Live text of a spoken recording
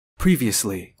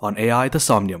Previously on AI the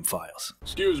Somnium Files.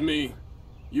 Excuse me,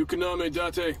 Yukoname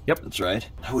Date? Yep. That's right.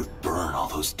 I would burn all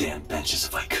those damn benches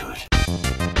if I could.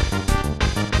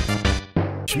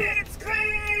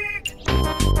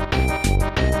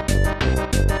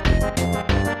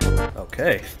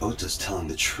 Okay. Ota's telling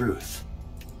the truth.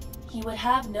 He would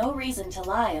have no reason to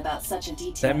lie about such a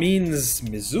detail. That means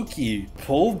Mizuki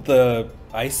pulled the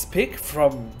ice pick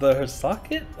from her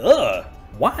socket? Ugh.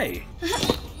 Why?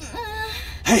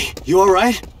 Hey, you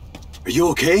alright? Are you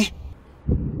okay?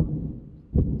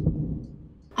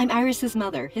 I'm Iris's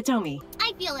mother, Hitomi.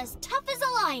 I feel as tough as a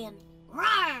lion.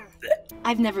 Rawr!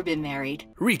 I've never been married.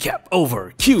 Recap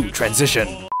over. Cue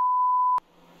transition.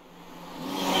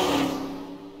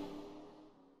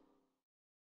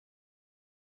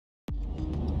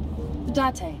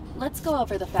 Date, let's go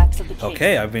over the facts of the case.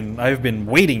 Okay, I've been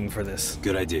waiting for this.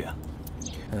 Good idea.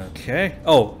 Okay.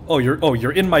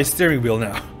 You're in my steering wheel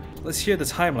now. Let's hear the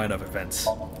timeline of events.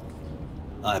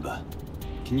 Aiba,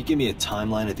 can you give me a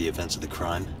timeline of the events of the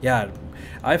crime? Yeah,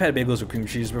 I've had bagels with cream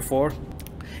cheese before.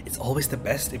 It's always the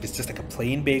best if it's just like a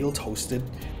plain bagel toasted,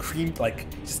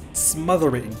 just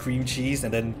smother it in cream cheese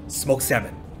and then smoked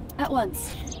salmon. At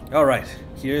once. Alright,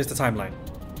 here's the timeline.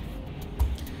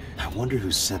 I wonder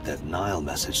who sent that Nile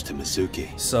message to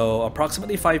Mizuki. So,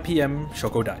 approximately 5 p.m.,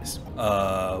 Shoko dies.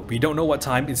 We don't know what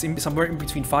time. It's somewhere in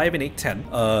between 5 and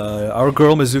 8:10. Our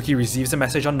girl Mizuki receives a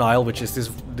message on Nile, which is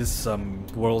this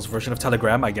world's version of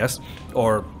Telegram, I guess,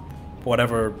 or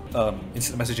whatever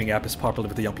instant messaging app is popular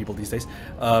with the young people these days.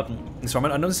 It's from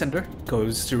an unknown sender.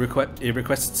 Goes to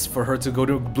requests for her to go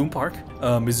to Bloom Park.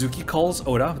 Mizuki calls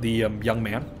Ota, the young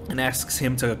man, and asks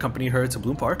him to accompany her to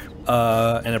Bloom Park.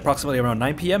 And approximately around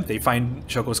 9 p.m., they find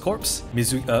Shoko's corpse.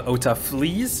 Ota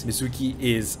flees.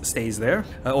 Mizuki stays there.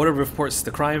 Ota reports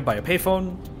the crime by a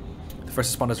payphone. The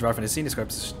first responders arrive on the scene,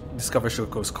 discover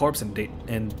Shoko's corpse,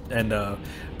 and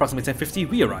approximately 10:50,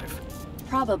 we arrive.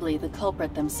 Probably the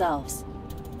culprit themselves.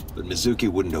 But Mizuki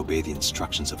wouldn't obey the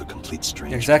instructions of a complete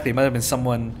stranger. Exactly, it might have been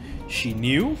someone she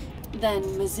knew. Then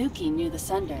Mizuki knew the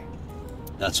sender.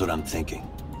 That's what I'm thinking.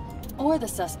 Or the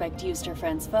suspect used her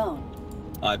friend's phone.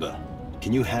 Aiba,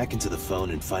 can you hack into the phone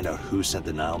and find out who sent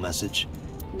the Nile message?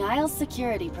 Nile's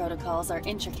security protocols are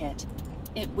intricate.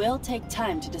 It will take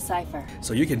time to decipher.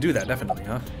 So you can do that, definitely,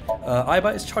 huh?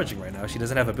 Aiba is charging right now. She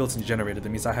doesn't have a built-in generator. That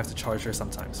means I have to charge her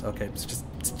sometimes. Okay, just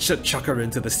chuck her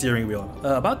into the steering wheel.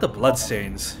 About the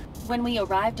bloodstains. When we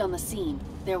arrived on the scene,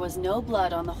 there was no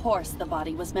blood on the horse the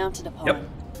body was mounted upon. Yep.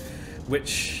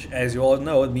 Which, as you all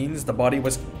know, it means the body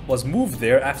was moved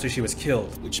there after she was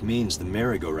killed. Which means the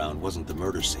merry-go-round wasn't the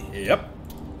murder scene. Yep.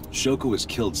 Shoko was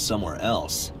killed somewhere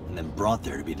else, and then brought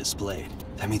there to be displayed.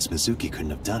 That means Mizuki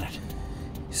couldn't have done it.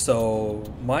 So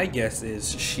my guess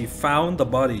is she found the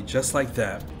body just like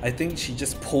that. I think she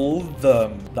just pulled the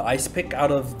ice pick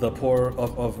out of the pore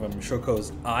of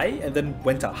Shoko's eye and then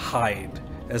went to hide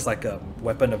as like a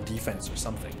weapon of defense or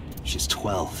something. She's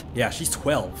 12. Yeah, she's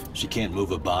 12. She can't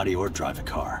move a body or drive a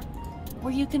car. Were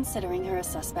you considering her a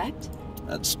suspect?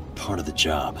 That's part of the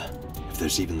job, if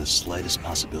there's even the slightest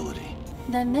possibility.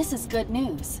 Then this is good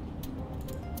news.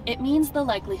 It means the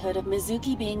likelihood of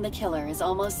Mizuki being the killer is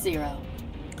almost zero.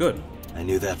 Good. I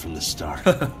knew that from the start.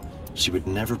 She would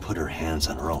never put her hands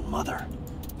on her own mother.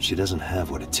 She doesn't have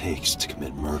what it takes to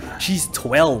commit murder. She's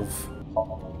 12.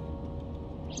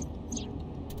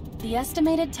 The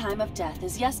estimated time of death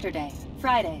is yesterday,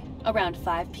 Friday, around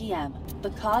 5 p.m. The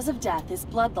cause of death is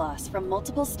blood loss from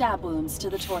multiple stab wounds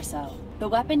to the torso. The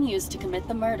weapon used to commit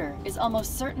the murder is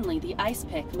almost certainly the ice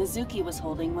pick Mizuki was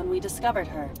holding when we discovered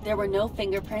her. There were no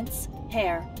fingerprints,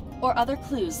 hair, or other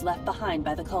clues left behind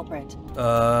by the culprit.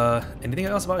 Anything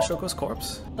else about Shoko's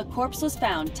corpse? The corpse was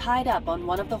found tied up on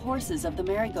one of the horses of the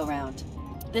merry-go-round.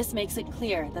 This makes it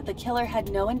clear that the killer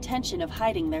had no intention of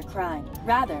hiding their crime.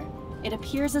 Rather, it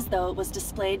appears as though it was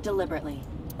displayed deliberately.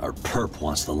 Our perp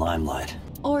wants the limelight.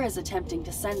 Or is attempting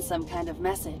to send some kind of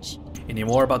message. Any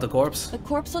more about the corpse? The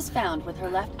corpse was found with her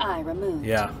left eye removed.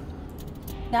 Yeah.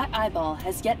 That eyeball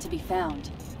has yet to be found.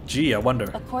 Gee, I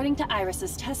wonder. According to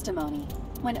Iris's testimony,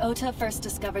 when Ota first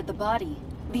discovered the body,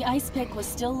 the ice pick was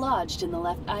still lodged in the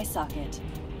left eye socket.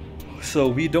 So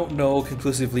we don't know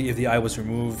conclusively if the eye was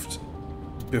removed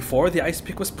before the ice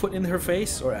pick was put in her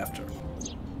face or after.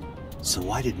 So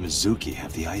why did Mizuki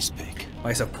have the ice pick?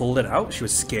 Might have pulled it out? She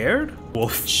was scared?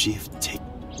 Wolf. She have taken...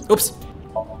 Oops.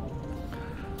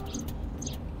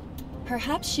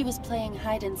 Perhaps she was playing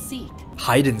hide and seek.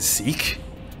 Hide and seek?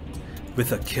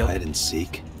 With a kill? Hide and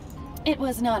seek? It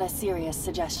was not a serious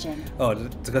suggestion. Oh,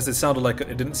 because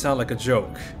it didn't sound like a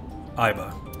joke.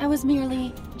 Aiba. I was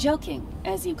merely joking,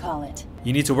 as you call it.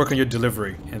 You need to work on your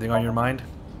delivery. Anything on your mind?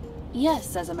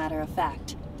 Yes, as a matter of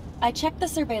fact. I checked the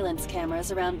surveillance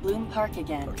cameras around Bloom Park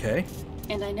again. Okay.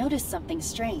 And I noticed something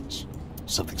strange.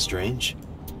 Something strange?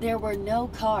 There were no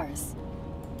cars.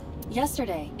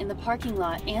 Yesterday, in the parking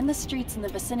lot and the streets in the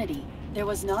vicinity, there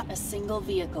was not a single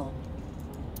vehicle.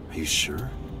 Are you sure?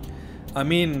 I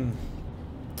mean,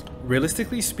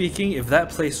 realistically speaking, if that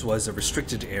place was a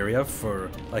restricted area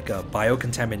for like a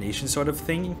biocontamination sort of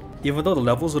thing, even though the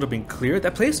levels would have been cleared,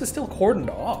 that place was still cordoned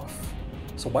off.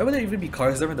 So why would there even be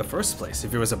cars there in the first place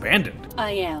if it was abandoned?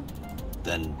 I am.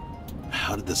 Then,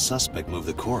 how did the suspect move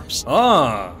the corpse?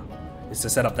 Ah, it's to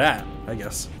set up that, I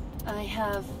guess. I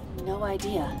have no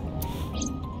idea.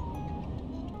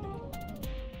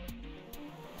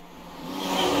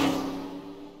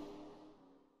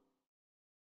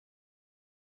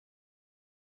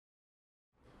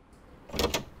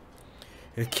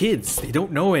 They're kids, they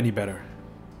don't know any better.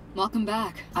 Welcome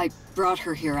back. I brought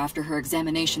her here after her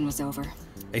examination was over.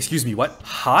 Excuse me, what?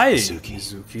 Hi, Mizuki.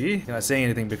 Mizuki. You're not saying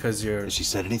anything because you're... Has she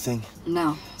said anything?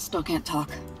 No, still can't talk.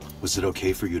 Was it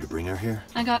okay for you to bring her here?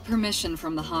 I got permission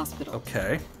from the hospital.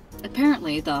 Okay.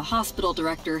 Apparently, the hospital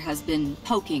director has been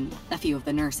poking a few of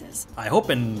the nurses. I hope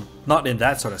not in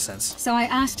that sort of sense. So I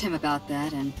asked him about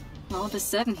that, and all of a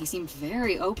sudden he seemed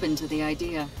very open to the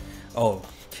idea. Oh,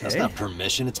 That's okay. not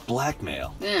permission, it's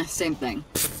blackmail. Same thing.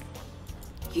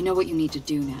 You know what you need to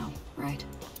do now, right?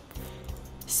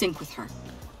 Sync with her.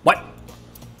 What?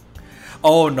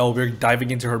 Oh no, we're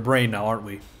diving into her brain now, aren't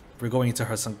we? We're going into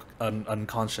her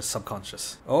unconscious,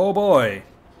 subconscious. Oh boy.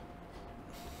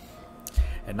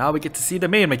 And now we get to see the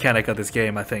main mechanic of this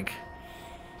game, I think.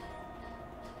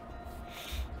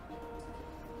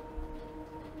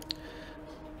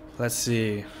 Let's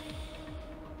see.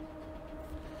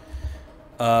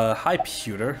 Hi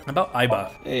Pewter. About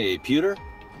Iba. Hey, Pewter?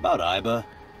 About Iba,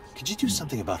 could you do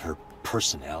something about her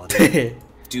personality?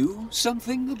 Do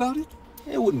something about it?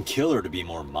 It wouldn't kill her to be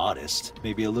more modest.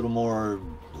 Maybe a little more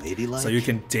ladylike. So you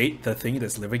can date the thing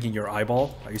that's living in your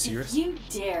eyeball? Are you serious? If you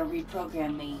dare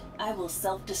reprogram me, I will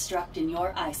self-destruct in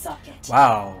your eye socket.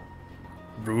 Wow.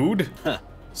 Rude? Huh.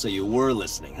 So you were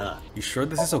listening, huh? You sure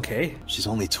this is okay? She's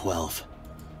only 12.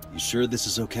 You sure this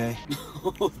is okay?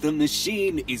 The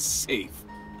machine is safe.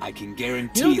 I can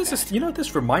guarantee that. You know,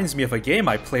 this reminds me of a game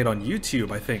I played on YouTube,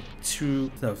 I think,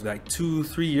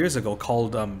 2-3 years ago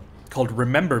called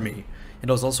Remember Me. It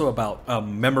was also about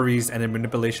memories and the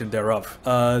manipulation thereof.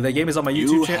 The game is on my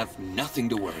YouTube channel. You have nothing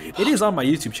to worry about. It is on my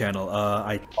YouTube channel.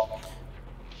 I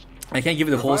can't give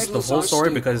you the whole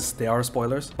story because they are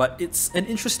spoilers, but it's an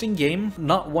interesting game.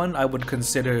 Not one I would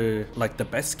consider like the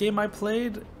best game I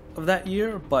played of that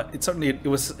year, but it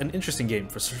was an interesting game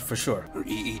for sure. Her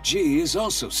EEG is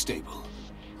also stable.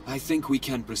 I think we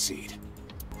can proceed.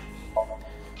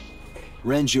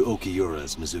 Renju Okiura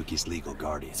is Mizuki's legal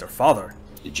guardian. It's her father.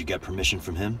 Did you get permission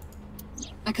from him?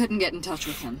 I couldn't get in touch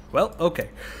with him. Well,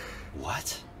 okay.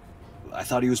 What? I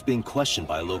thought he was being questioned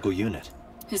by a local unit.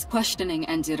 His questioning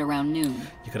ended around noon.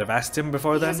 You could have asked him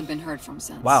before He then? hasn't been heard from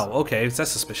since. Wow, okay,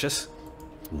 that's suspicious.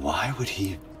 Why would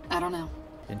he? I don't know.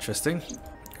 Interesting.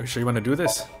 Are you sure you want to do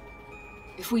this?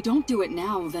 If we don't do it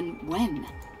now, then when?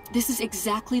 This is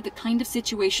exactly the kind of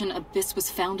situation Abyss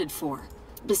was founded for.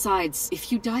 Besides,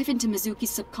 if you dive into Mizuki's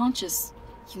subconscious,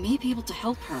 you may be able to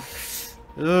help her.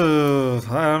 I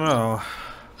don't know.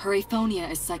 Her aphonia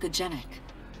is psychogenic.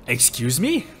 Excuse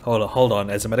me? Hold on.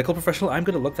 As a medical professional, I'm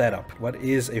gonna look that up. What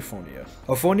is aphonia?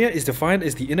 Aphonia is defined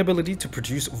as the inability to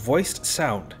produce voiced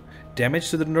sound. Damage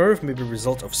to the nerve may be a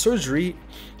result of surgery,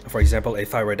 for example, a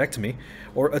thyroidectomy,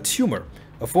 or a tumor.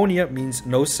 Aphonia means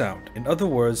no sound. In other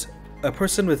words, a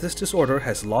person with this disorder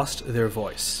has lost their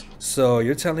voice. So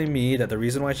you're telling me that the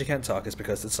reason why she can't talk is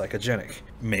because it's psychogenic.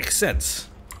 Makes sense,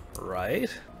 right?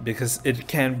 Because it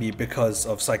can be because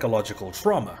of psychological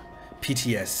trauma.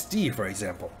 PTSD, for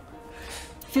example.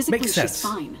 Physically, Makes sense. she's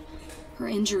fine. Her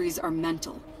injuries are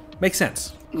mental. Makes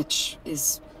sense. Which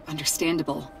is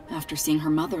understandable after seeing her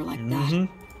mother like that.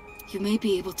 You may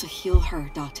be able to heal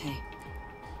her, Date.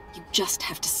 You just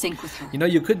have to sync with her. You know,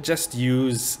 you could just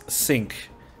use sync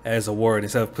as a word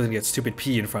instead of putting that stupid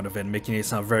P in front of it and making it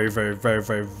sound very, very, very,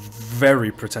 very,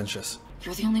 very pretentious.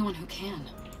 You're the only one who can.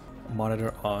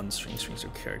 Monitor on strings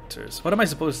of characters. What am I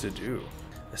supposed to do?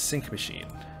 A sync machine.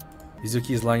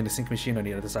 Mizuki is lying in the sync machine on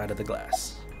the other side of the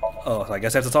glass. Oh, I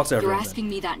guess I have to talk to everyone. You're asking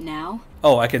me that now?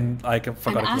 Oh, I can.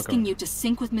 I'm asking you to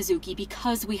sync with Mizuki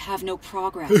because we have no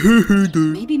progress.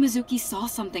 Maybe Mizuki saw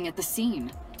something at the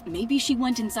scene. Maybe she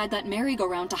went inside that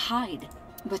merry-go-round to hide.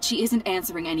 But she isn't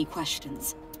answering any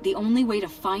questions. The only way to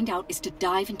find out is to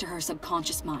dive into her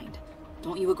subconscious mind.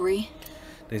 Don't you agree?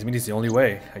 This means it's the only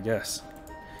way, I guess.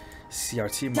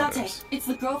 CRT monitors. Date, it's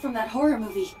the girl from that horror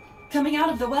movie. coming out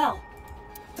of the well.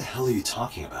 What the hell are you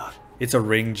talking about? It's a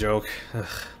ring joke. Ugh.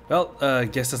 Well,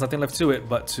 guess there's nothing left to it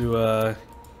but to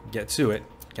get to it.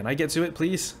 Can I get to it,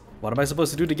 please? What am I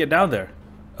supposed to do to get down there?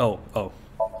 Oh.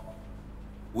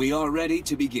 We are ready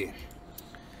to begin.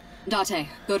 Date,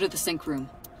 go to the sync room.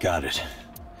 Got it.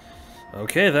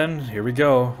 Okay then, here we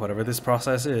go. Whatever this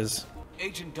process is.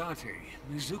 Agent Date,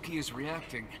 Mizuki is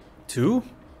reacting. To?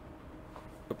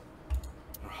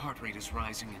 Her heart rate is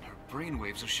rising and her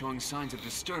brainwaves are showing signs of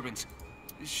disturbance.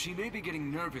 She may be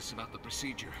getting nervous about the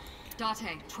procedure.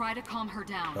 Date, try to calm her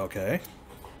down. Okay.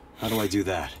 How do I do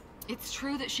that? It's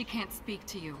true that she can't speak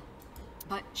to you,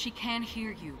 but she can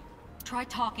hear you. Try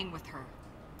talking with her.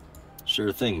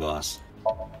 Sure thing, boss.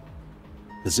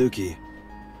 Mizuki,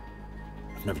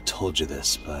 I've never told you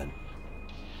this, but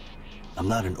I'm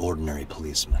not an ordinary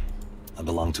policeman. I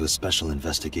belong to a special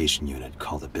investigation unit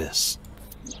called Abyss.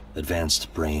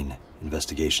 Advanced Brain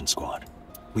Investigation Squad.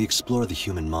 We explore the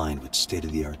human mind with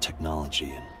state-of-the-art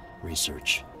technology and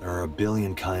research. There are a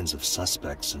billion kinds of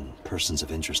suspects and persons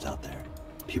of interest out there.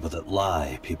 People that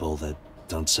lie, people that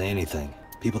don't say anything,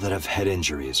 people that have head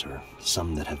injuries, or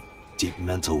some that have deep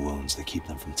mental wounds that keep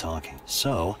them from talking.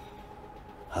 So,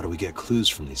 how do we get clues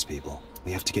from these people?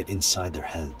 We have to get inside their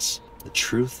heads. The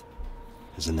truth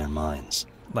is in their minds.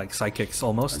 Like psychics,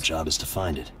 almost. Our job is to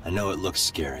find it. I know it looks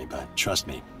scary, but trust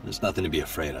me, there's nothing to be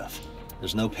afraid of.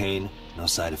 There's no pain, no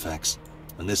side effects.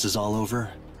 When this is all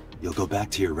over, you'll go back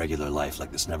to your regular life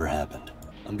like this never happened.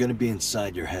 I'm gonna be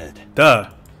inside your head. Duh.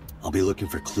 I'll be looking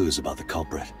for clues about the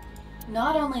culprit.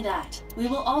 Not only that, we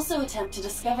will also attempt to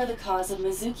discover the cause of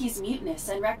Mizuki's muteness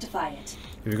and rectify it.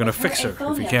 You're gonna fix her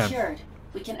if you can. Cured,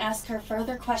 we can ask her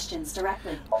further questions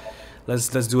directly. Let's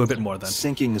do a bit more then.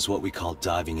 Sinking is what we call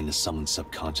diving into someone's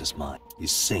subconscious mind. You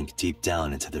sink deep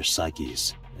down into their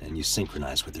psyches, and you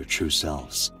synchronize with their true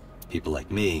selves. People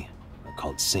like me are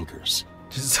called sinkers.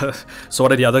 So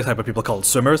what are the other type of people called?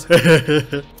 Swimmers?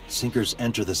 Sinkers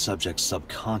enter the subject's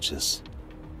subconscious,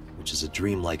 which is a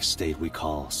dreamlike state we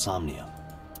call Somnium.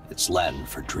 It's Latin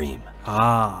for dream.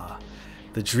 Ah,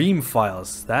 the dream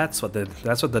files. That's what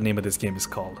the name of this game is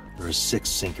called. There are 6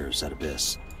 sinkers at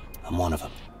Abyss. I'm one of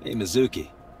them. Hey Mizuki,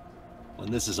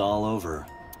 when this is all over,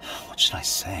 what should I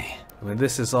say? When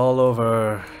this is all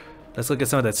over, let's look at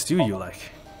some of that stew you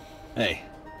like. Hey,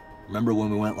 remember when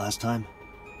we went last time?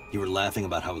 You were laughing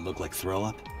about how it looked like throw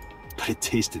up, but it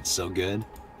tasted so good.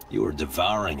 You were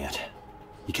devouring it.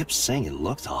 You kept saying it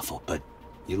looked awful, but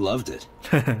you loved it.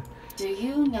 Do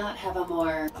you not have a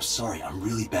more... I'm sorry, I'm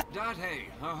really bad. Date,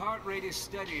 her heart rate is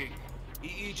steadying.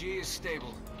 EEG is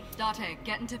stable. Date,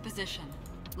 get into position.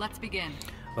 Let's begin.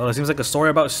 Well, it seems like a story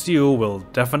about stew will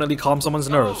definitely calm someone's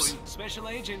nerves. Oh, Special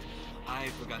Agent, I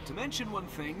forgot to mention one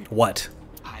thing. What?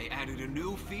 I added a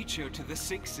new feature to the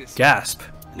sync system. Gasp.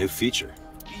 A new feature?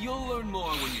 You'll learn more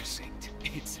when you're synced.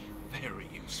 It's very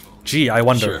useful. Gee, I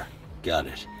wonder. Sure, got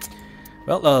it.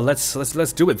 Well, let's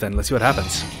do it then. Let's see what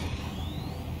happens.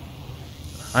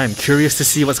 I am curious to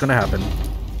see what's gonna happen.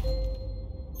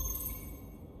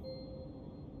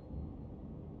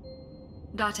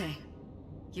 Date,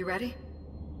 you ready?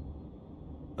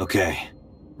 Okay,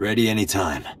 ready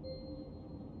anytime.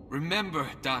 Remember,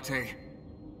 Date,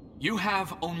 you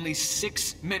have only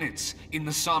 6 minutes in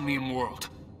the Somnium world.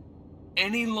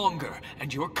 Any longer,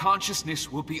 and your consciousness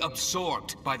will be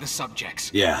absorbed by the subjects.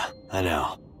 Yeah, I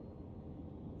know.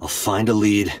 I'll find a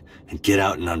lead and get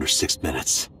out in under 6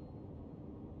 minutes.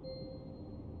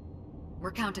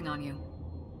 We're counting on you.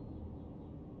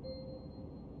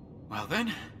 Well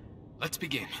then, let's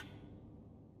begin.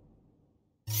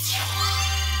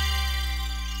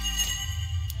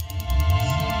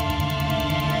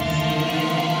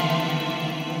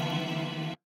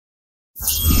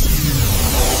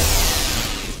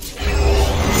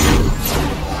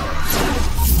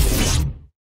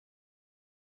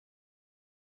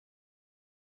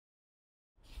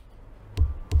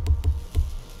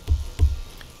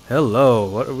 Hello,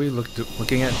 what are we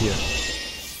looking at here?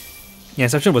 Yeah,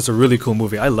 Inception was a really cool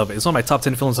movie. I love it. It's one of my top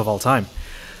 10 films of all time.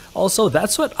 Also,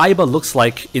 that's what Aiba looks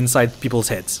like inside people's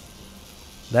heads.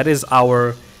 That is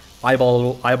our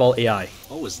eyeball AI.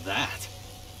 What was that?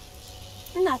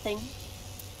 Nothing.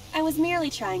 I was merely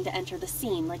trying to enter the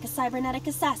scene like a cybernetic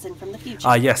assassin from the future.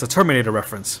 Ah, yes, a Terminator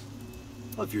reference.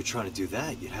 Well, if you're trying to do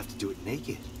that, you'd have to do it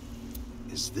naked.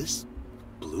 Is this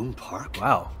Bloom Park?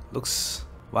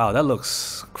 Wow, that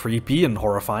looks creepy and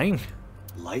horrifying.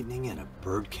 Lightning in a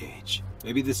birdcage.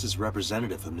 Maybe this is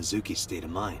representative of Mizuki's state of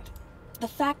mind. The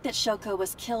fact that Shoko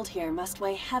was killed here must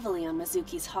weigh heavily on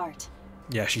Mizuki's heart.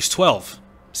 Yeah, she's 12.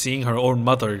 Seeing her own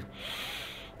mother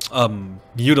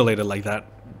mutilated like that,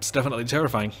 it's definitely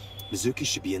terrifying. Mizuki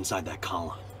should be inside that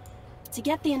column. To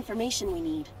get the information we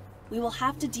need, we will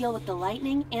have to deal with the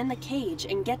lightning and the cage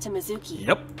and get to Mizuki.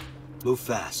 Yep. Move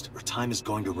fast, or time is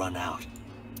going to run out.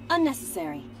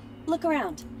 Unnecessary. Look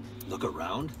around. Look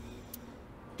around?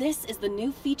 This is the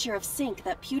new feature of Sync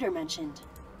that Pewter mentioned.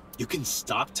 You can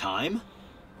stop time?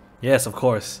 Yes, of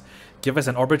course. Give us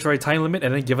an arbitrary time limit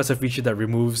and then give us a feature that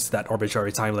removes that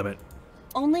arbitrary time limit.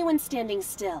 Only when standing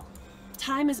still.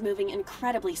 Time is moving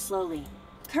incredibly slowly.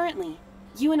 Currently,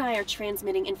 you and I are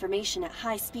transmitting information at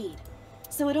high speed,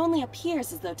 so it only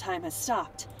appears as though time has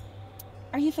stopped.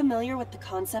 Are you familiar with the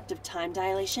concept of time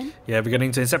dilation? Yeah, we're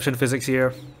getting to Inception physics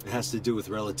here. It has to do with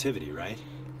relativity, right?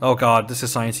 Oh god, this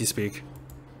is sciencey speak.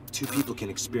 Two people can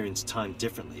experience time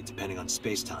differently depending on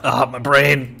space-time. Ah, my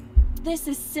brain! This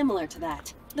is similar to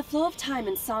that. The flow of time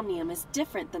in Somnium is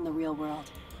different than the real world.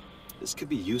 This could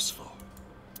be useful.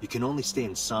 You can only stay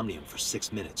in Somnium for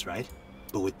 6 minutes, right?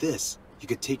 But with this, you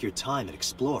could take your time and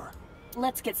explore.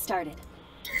 Let's get started.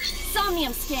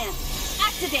 Somnium scan!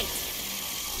 Activate!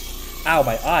 Ow,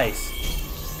 my eyes.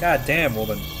 God damn,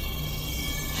 woman.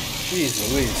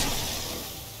 Jeez Louise.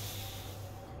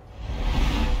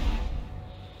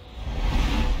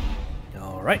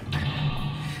 Alright.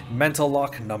 Mental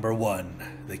lock number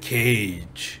 1. The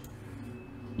cage.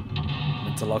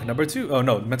 Mental lock number 2. Oh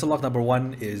no, mental lock number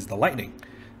 1 is the lightning.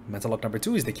 Mental lock number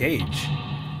 2 is the cage.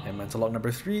 And mental lock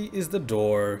number 3 is the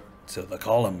door to the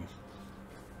column.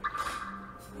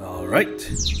 Alright.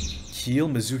 Heal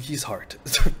Mizuki's heart.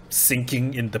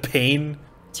 Sinking in the pain.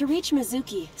 To reach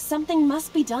Mizuki, something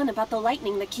must be done about the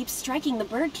lightning that keeps striking the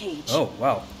birdcage. Oh,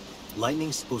 wow.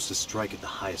 Lightning's supposed to strike at the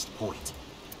highest point.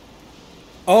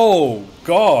 Oh,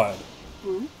 God.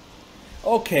 Hmm?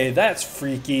 Okay, that's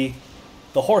freaky.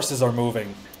 The horses are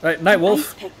moving. Right, Nightwolf.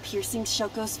 Ice pick piercing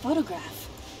Shoko's photograph.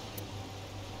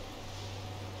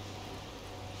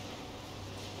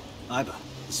 Aiba,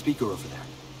 the speaker over there.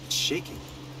 It's shaking.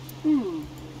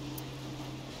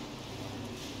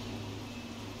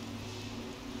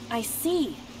 I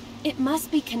see. It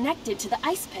must be connected to the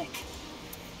ice pick.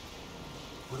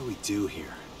 What do we do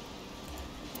here?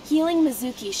 Healing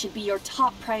Mizuki should be your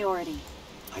top priority.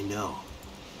 I know.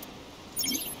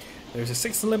 There's a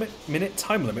 6-minute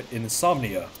time limit in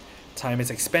Insomnia. Time is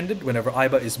expended whenever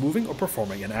Aiba is moving or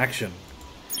performing an action.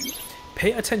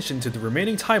 Pay attention to the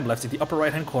remaining time left in the upper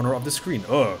right hand corner of the screen.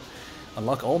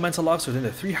 Unlock all mental locks within the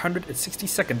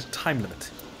 360-second time limit.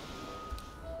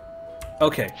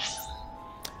 Okay.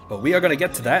 But we are going to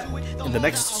get to that in the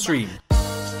next stream.